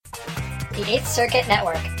The 8th Circuit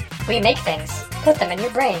Network. We make things, put them in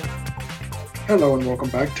your brain. Hello and welcome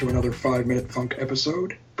back to another 5-Minute Funk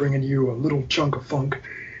episode, bringing you a little chunk of funk,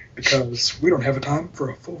 because we don't have a time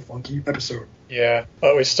for a full funky episode. Yeah,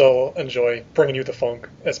 but we still enjoy bringing you the funk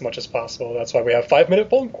as much as possible. That's why we have 5-Minute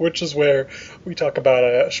Funk, which is where we talk about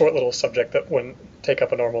a short little subject that wouldn't take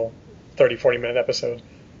up a normal 30-40-minute episode.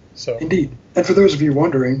 So. Indeed. And for those of you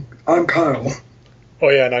wondering, I'm Kyle. Oh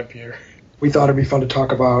yeah, and I'm Pierre. We thought it'd be fun to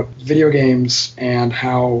talk about video games and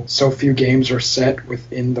how so few games are set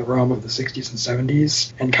within the realm of the 60s and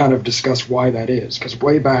 70s, and kind of discuss why that is. Because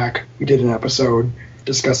way back, we did an episode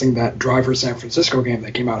discussing that Driver San Francisco game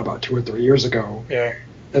that came out about 2 or 3 years ago. Yeah.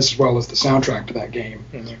 As well as the soundtrack to that game.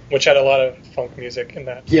 Mm-hmm. Which had a lot of funk music in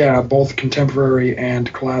that. Yeah, both contemporary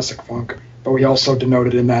and classic funk. But we also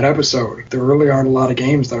denoted in that episode, there really aren't a lot of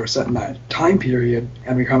games that are set in that time period,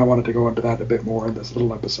 and we kind of wanted to go into that a bit more in this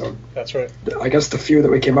little episode. That's right. I guess the few that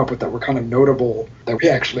we came up with that were kind of notable, that we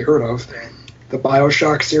actually heard of, the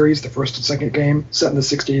BioShock series, the first and second game, set in the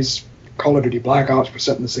 60s. Call of Duty Black Ops was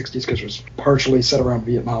set in the 60s because it was partially set around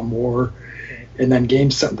Vietnam War. And then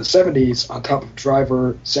games set in the 70s, on top of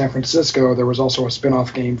Driver San Francisco, there was also a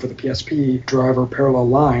spin-off game for the PSP, Driver Parallel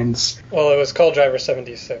Lines. Well, it was called Driver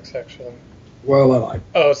 76, actually. Well,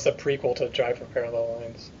 it's the prequel to Driver Parallel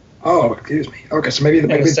Lines. Oh, excuse me. Okay, so maybe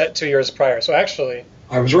it was set 2 years prior, so actually...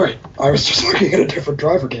 I was right. I was just looking at a different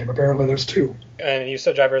Driver game. Apparently there's two. And you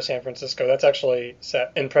said Driver San Francisco. That's actually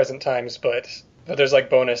set in present times, but there's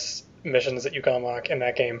like bonus missions that you can unlock in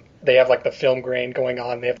that game. They have like the film grain going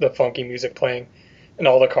on. They have the funky music playing, and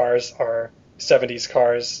all the cars are 70s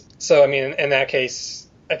cars. So, I mean, in that case,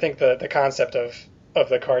 I think the concept of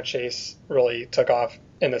the car chase really took off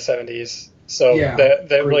in the 70s. So yeah,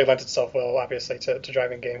 that really lent itself well, obviously, to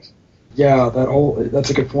driving games. Yeah, that's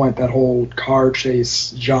a good point. That whole car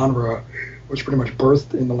chase genre was pretty much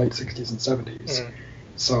birthed in the late 60s and 70s. Mm-hmm.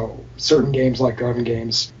 So certain games like driving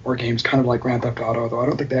games, or games kind of like Grand Theft Auto, though I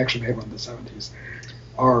don't think they actually made one in the 70s,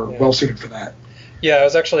 are well suited for that. Yeah,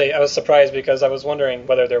 I was surprised because I was wondering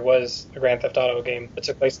whether there was a Grand Theft Auto game that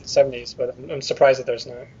took place in the 70s, but I'm surprised that there's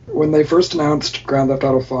not. When they first announced Grand Theft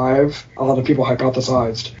Auto 5, a lot of people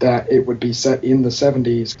hypothesized that it would be set in the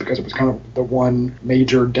 70s because it was kind of the one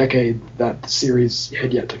major decade that the series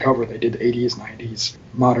had yet to cover. They did the 80s, 90s,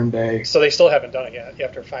 modern day. So they still haven't done it yet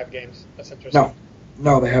after 5 games. That's interesting.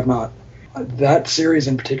 No, they have not. That series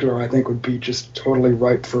in particular, I think, would be just totally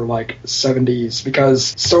ripe for, 70s,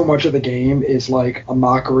 because so much of the game is, a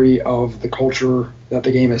mockery of the culture that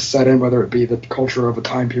the game is set in, whether it be the culture of a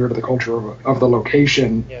time period or the culture of the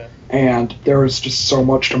location. Yeah. And there is just so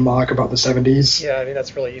much to mock about the 70s. Yeah, I mean,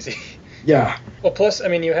 that's really easy. Yeah. Well, plus, I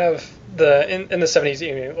mean, you have in the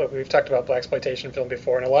 70s, look, we've talked about blaxploitation film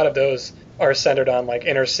before, and a lot of those are centered on,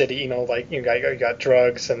 inner city, you got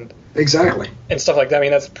drugs and... Exactly. And stuff like that. I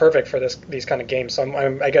mean, that's perfect for these kind of games.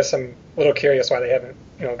 So I guess I'm a little curious why they haven't,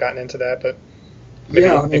 gotten into that, but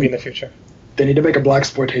maybe in the future. They need to make a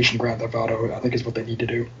blaxploitation Grand Theft Auto, I think is what they need to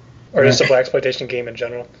do. Or just a blaxploitation game in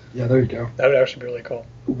general. Yeah, there you go. That would actually be really cool.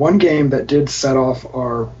 One game that did set off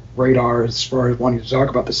our radar as far as wanting to talk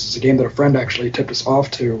about this is a game that a friend actually tipped us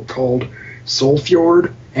off to called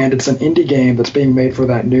Soulfjord, and it's an indie game that's being made for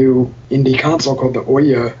that new indie console called the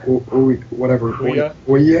Ouya.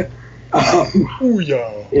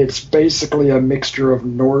 It's basically a mixture of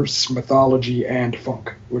Norse mythology and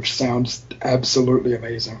funk, which sounds absolutely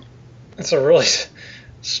amazing. It's a really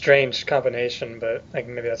strange combination, but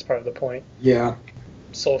maybe that's part of the point. Yeah.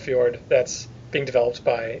 Soulfjord, that's being developed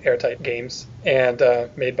by Airtight Games and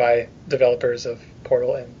made by developers of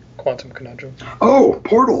Portal and Quantum Conundrum. Oh,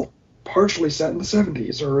 Portal! Partially set in the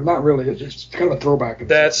 70s, or not really, it's just kind of a throwback.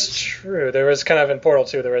 That's true. There was kind of in Portal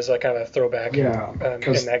 2, there was kind of a throwback in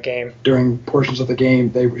that game. During portions of the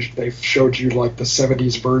game, they showed you the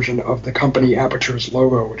 70s version of the company Aperture's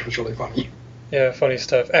logo, which was really funny. Yeah, funny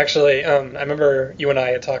stuff. Actually, I remember you and I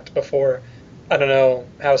had talked before, I don't know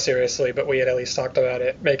how seriously, but we had at least talked about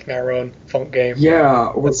it, making our own funk game.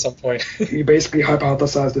 Yeah. At some point. We basically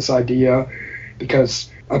hypothesized this idea because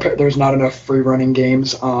there's not enough free-running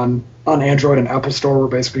games on Android and Apple Store where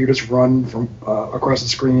basically you just run from across the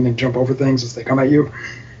screen and jump over things as they come at you.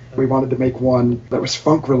 We wanted to make one that was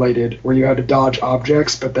funk-related, where you had to dodge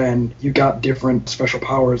objects, but then you got different special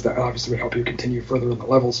powers that obviously would help you continue further in the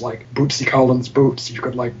levels, like Bootsy Collins' boots. You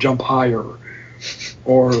could, jump higher.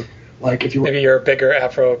 Or, if you... Maybe your bigger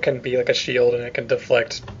afro can be like a shield and it can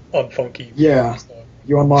deflect unfunky stuff.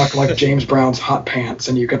 You unlock, James Brown's hot pants,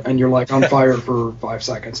 and you're, on fire for 5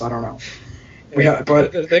 seconds. I don't know.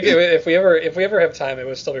 But I think if we ever have time, it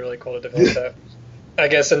would still be really cool to develop that. I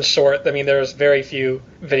guess in short, I mean, there's very few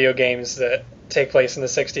video games that take place in the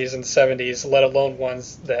 60s and 70s, let alone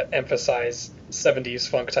ones that emphasize 70s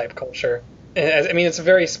funk type culture. And, I mean, it's a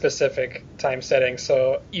very specific time setting,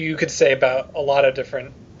 so you could say about a lot of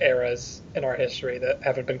different eras in our history that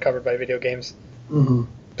haven't been covered by video games. Mm-hmm.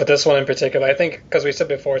 But this one in particular, I think, because we said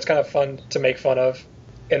before, it's kind of fun to make fun of.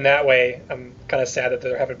 In that way, I'm kind of sad that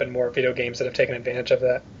there haven't been more video games that have taken advantage of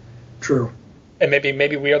that. True. And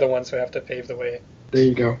maybe we are the ones who have to pave the way. There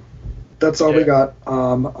you go. That's all we got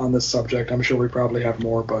on this subject. I'm sure we probably have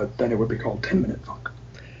more, but then it would be called 10-minute funk.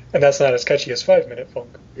 And that's not as catchy as 5-minute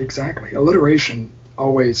funk. Exactly. Alliteration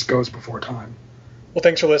always goes before time. Well,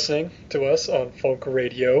 thanks for listening to us on Funk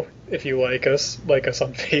Radio. If you like us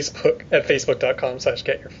on Facebook at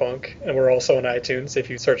facebook.com/getyourfunk. And we're also on iTunes if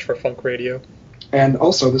you search for Funk Radio. And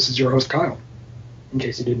also, this is your host, Kyle, in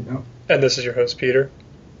case you didn't know. And this is your host, Peter.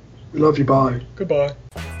 We love you, bye. Goodbye.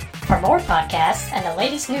 For more podcasts and the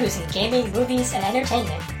latest news in gaming, movies, and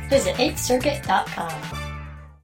entertainment, visit 8thcircuit.com.